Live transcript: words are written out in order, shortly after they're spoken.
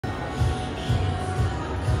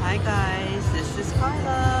Hi guys, this is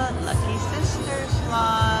Carla, Lucky Sister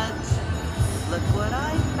Slots. Look what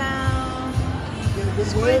I found.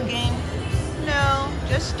 Squid game. No,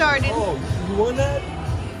 just started. Oh, you won that?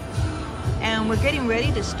 And we're getting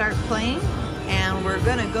ready to start playing. And we're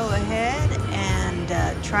gonna go ahead and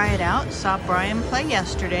try it out. Saw Brian play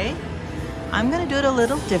yesterday. I'm gonna do it a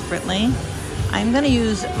little differently. I'm gonna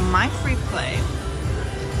use my free play.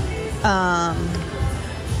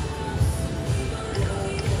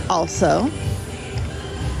 Also,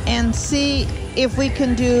 and see if we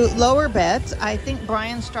can do lower bets. I think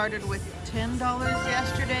Brian started with $10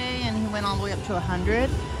 yesterday and he went all the way up to 100.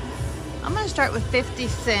 I'm gonna start with 50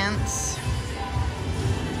 cents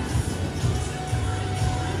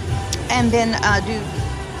and then do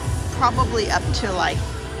probably up to like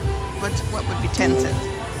what would be 10 cents.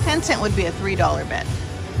 10 cent would be a $3 bet.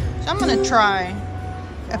 So I'm gonna try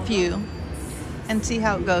a few and see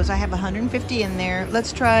how it goes. I have 150 in there.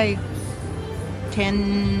 Let's try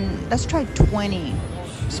 20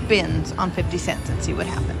 spins on 50 cents and see what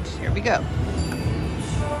happens. Here we go.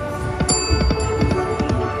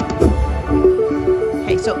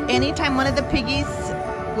 Okay, so anytime one of the piggies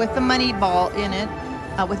with the money ball in it,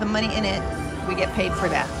 with the money in it, we get paid for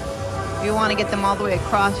that. If you want to get them all the way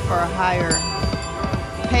across for a higher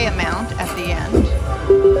pay amount at the end,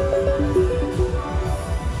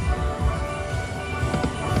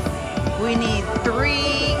 we need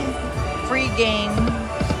 3 free games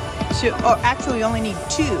or actually we only need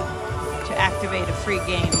 2 to activate a free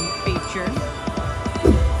game feature.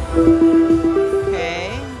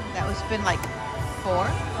 Okay, that would spin like 4,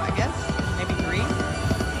 I guess, maybe 3.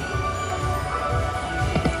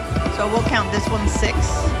 So we'll count this one 6.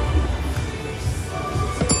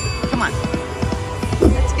 Come on,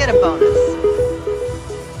 let's get a bonus.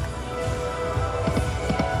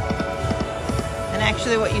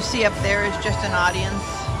 Actually, what you see up there is just an audience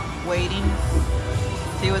waiting.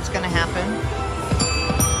 See what's going to happen.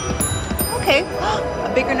 Okay,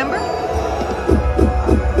 a bigger number?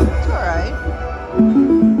 It's all right.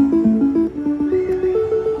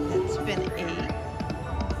 That's been 8.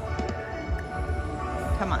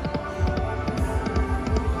 Come on.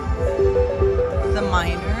 The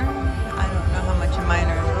minor. I don't know how much a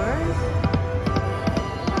minor is worth.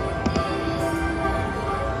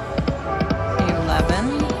 11.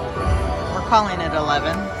 We're calling it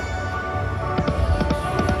 11.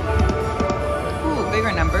 Ooh,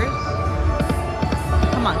 bigger numbers.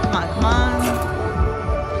 Come on, come on, come on.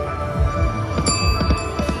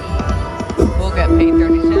 We'll get paid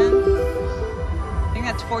 30 cents. I think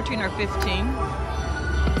that's 14 or 15.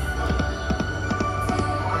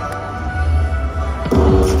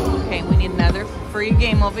 Okay, we need another free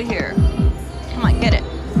game over here. Come on, get it.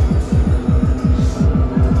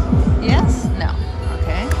 Yes? No.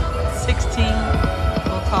 Okay. 16.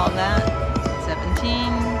 We'll call that.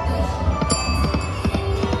 17.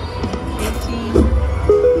 18.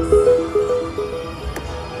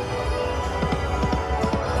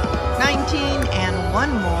 19. And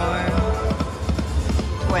one more.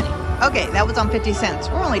 20. Okay, that was on 50 cents.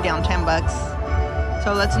 We're only down 10 bucks.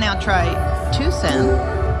 So let's now try 2 cents.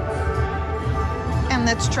 And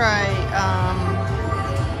let's try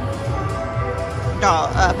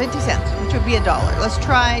 50 cents, which would be $1. Let's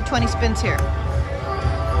try 20 spins here.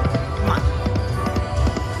 Come on.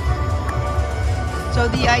 So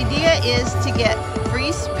the idea is to get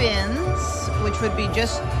free spins, which would be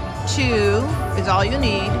just 2 is all you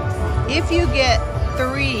need. If you get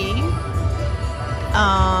 3,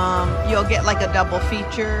 you'll get like a double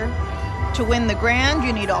feature. To win the grand,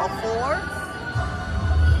 you need all 4.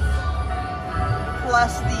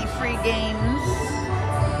 Plus the free games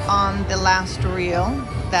on the last reel,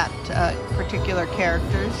 that particular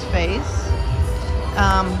character's face.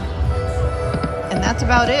 And that's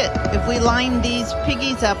about it. If we line these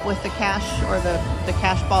piggies up with the cash or the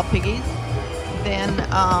cash ball piggies, then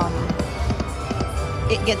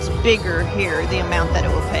it gets bigger here, the amount that it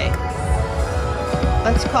will pay.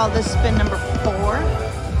 Let's call this spin number 4.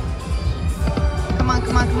 Come on,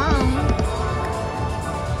 come on, come on.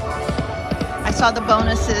 I saw the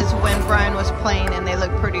bonuses when Brian was playing and they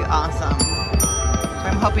look pretty awesome. So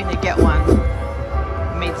I'm hoping to get one.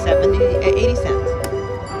 I made 80 cents.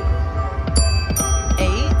 8.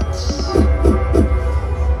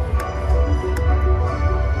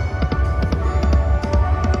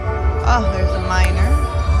 Oh, there's a minor.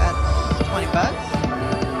 That's 20 bucks.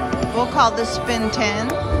 We'll call this spin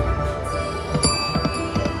 10.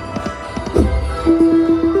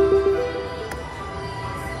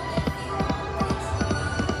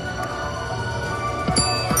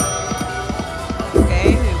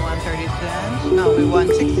 Okay, we won 30 cents. No, we won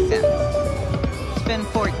 60 cents. spin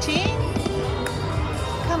 14.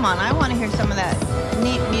 Come on, I want to hear some of that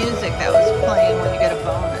neat music that was playing when you get a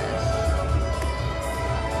bonus.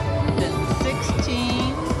 Spin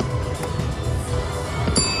 16.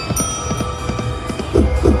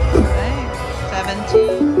 Okay,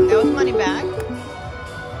 17. That was money back.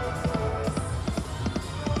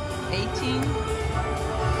 18.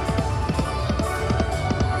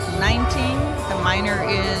 19. The minor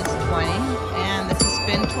is 20. And this is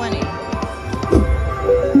spin 20.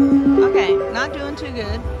 Okay, not doing too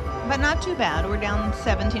good, but not too bad. We're down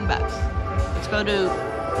 17 bucks. Let's go to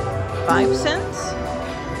 5 cents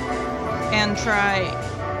and try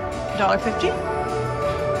 $1.50.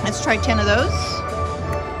 Let's try 10 of those.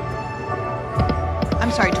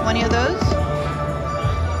 I'm sorry, 20 of those.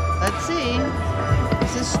 Let's see.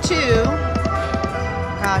 This is 2.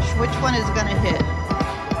 Gosh, which one is gonna hit?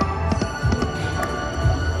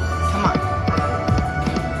 Come on.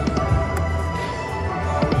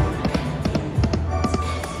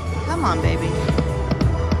 Come on, baby.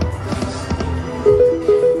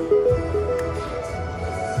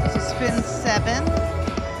 This is spin 7.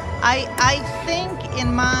 I think in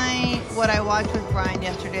what I watched with Brian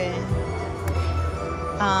yesterday,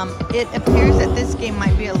 it appears that this game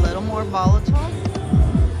might be a little more volatile.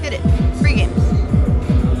 Hit it. Free games.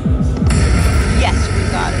 Yes, we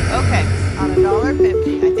got it. Okay, on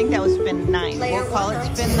 $1.50. I think that was spin 9. We'll call it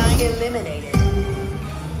spin 9. Eliminated.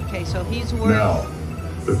 Okay, so he's worth. Now,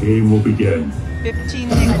 the game will begin. 15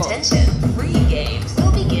 nickels. Attention, free games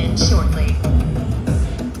will begin shortly.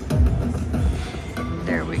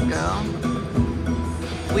 There we go.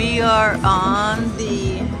 We are on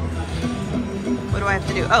the. What do I have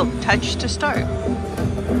to do? Oh, touch to start.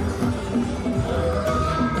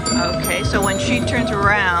 Okay, so when she turns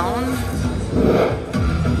around,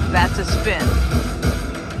 that's a spin.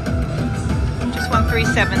 Just won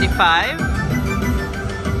 $3.75.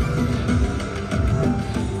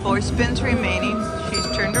 4 spins remaining. She's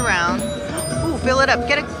turned around. Ooh, fill it up.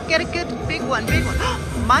 Get a good big one.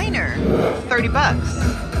 Minor. 30 bucks.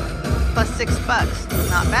 Plus 6 bucks.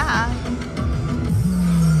 Not bad.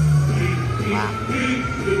 Wow.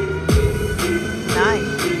 Nice.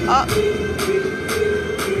 Oh.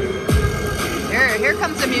 Here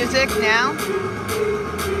comes the music now.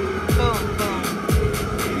 Boom, boom.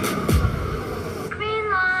 Green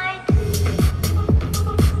light.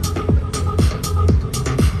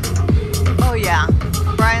 Oh yeah,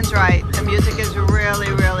 Brian's right. The music is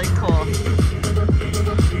really, really cool.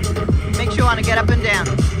 Makes you want to get up and dance.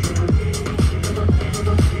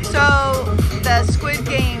 So the Squid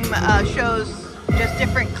Game shows just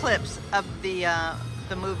different clips of the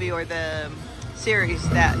movie or the series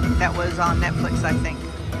that was on Netflix, I think.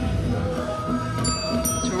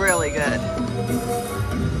 It's really good.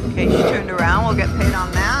 Okay, she turned around. We'll get paid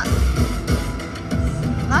on that.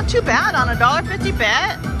 Not too bad on $1.50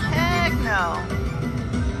 bet. Heck no.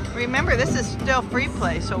 Remember, this is still free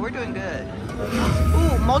play, so we're doing good.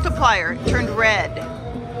 Ooh, multiplier turned red.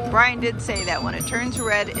 Brian did say that when it turns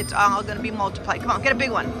red, it's all going to be multiplied. Come on, get a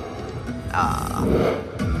big one.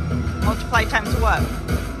 Multiply times what?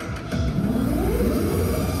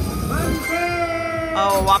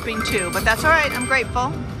 Oh, whopping 2, but that's all right. I'm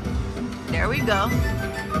grateful. There we go.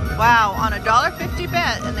 Wow, on $1.50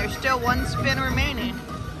 bet, and there's still 1 spin remaining.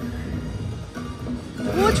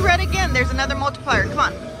 Ooh, it's red again. There's another multiplier. Come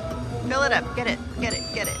on. Fill it up. Get it. Get it.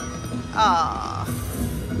 Get it. Ah.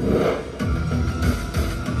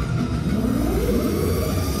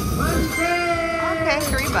 Okay,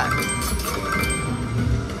 $3.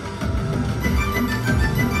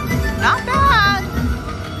 Not bad.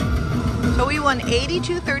 So we won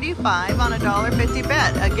 $82.35 on $1.50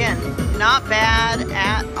 bet. Again, not bad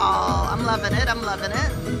at all. I'm loving it. I'm loving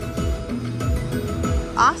it.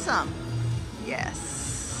 Awesome.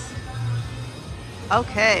 Yes.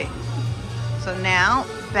 Okay. So now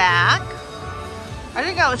back. I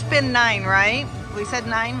think I was spin 9, right? We said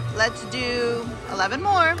 9. Let's do 11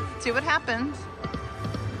 more. See what happens.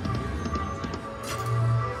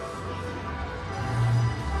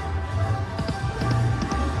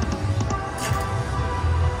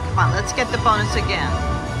 Come on, let's get the bonus again.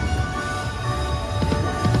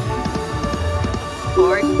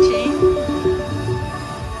 14.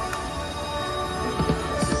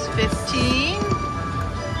 This is 15.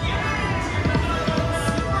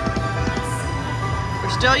 We're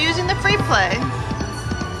still using the free play.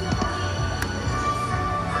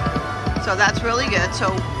 So that's really good.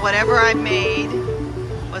 So whatever I made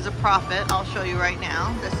was a profit. I'll show you right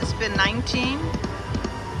now. This has been 19.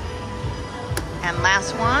 And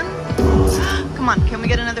last one. Come on, can we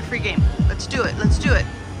get another free game? Let's do it. Let's do it.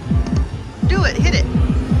 Do it. Hit it.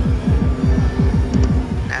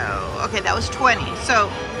 20. So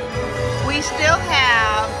we still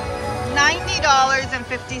have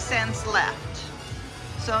 $90.50 left.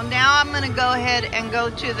 So now I'm going to go ahead and go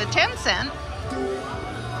to the 10 cent.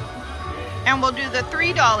 And we'll do the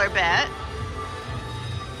 $3 bet,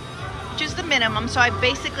 which is the minimum. So I've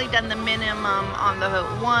basically done the minimum on the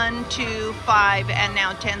 1, 2, 5, and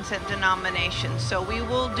now 10 cent denomination. So we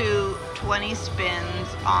will do 20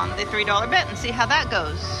 spins on the $3 bet and see how that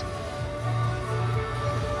goes.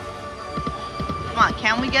 Come on,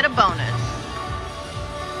 can we get a bonus?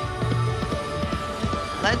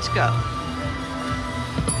 Let's go.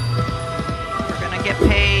 We're gonna get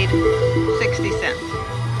paid 60 cents.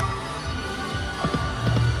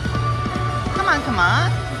 Come on, come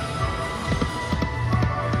on.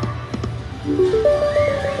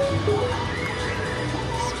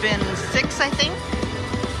 Spin 6, I think.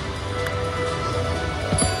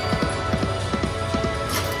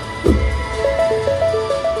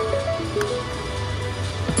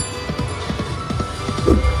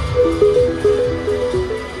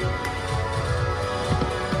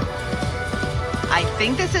 I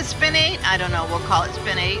think this is spin 8. I don't know. We'll call it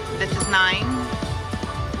spin 8. This is 9.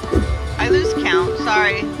 I lose count.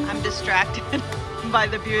 Sorry. I'm distracted by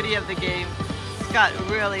the beauty of the game. It's got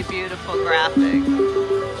really beautiful graphics.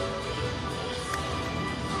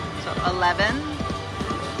 So 11.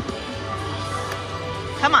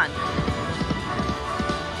 Come on.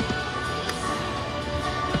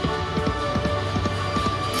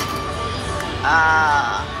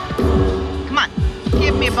 Come on.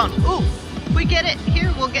 Give me a bonus. Ooh. If we get it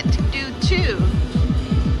here, we'll get to do 2.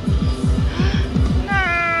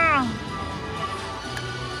 No.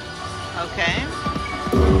 Okay.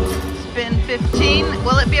 Spin 15.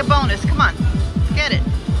 Will it be a bonus? Come on. Get it.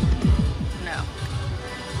 No.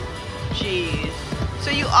 Jeez.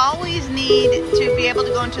 So you always need to be able to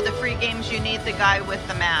go into the free games. You need the guy with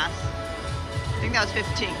the mask. I think that was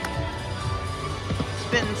 15.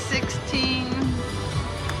 Spin 16.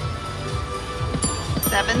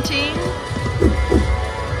 17.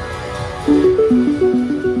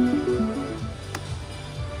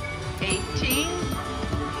 18.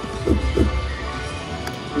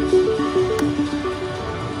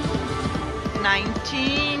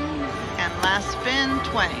 19. And last spin,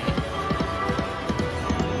 20.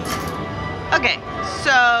 Okay,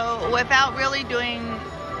 so without really doing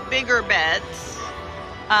bigger bets,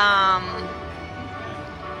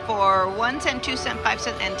 for 1 cent, 2 cent, 5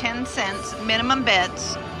 cent, and 10 cents minimum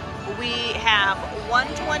bets, we have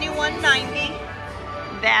 $121.90.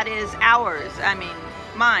 That is ours. I mean,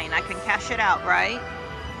 mine. I can cash it out, right?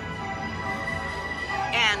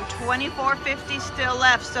 And $24.50 still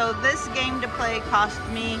left. So this game to play cost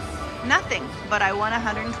me nothing, but I won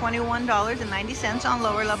 $121.90 on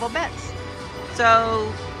lower level bets.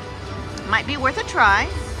 So might be worth a try.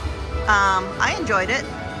 I enjoyed it.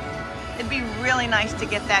 It'd be really nice to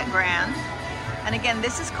get that grand. And again,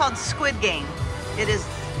 this is called Squid Game. It is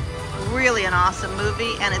really an awesome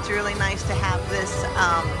movie, and it's really nice to have this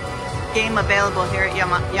game available here at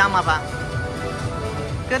Yamava.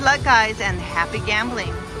 Good luck, guys, and happy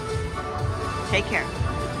gambling. Take care.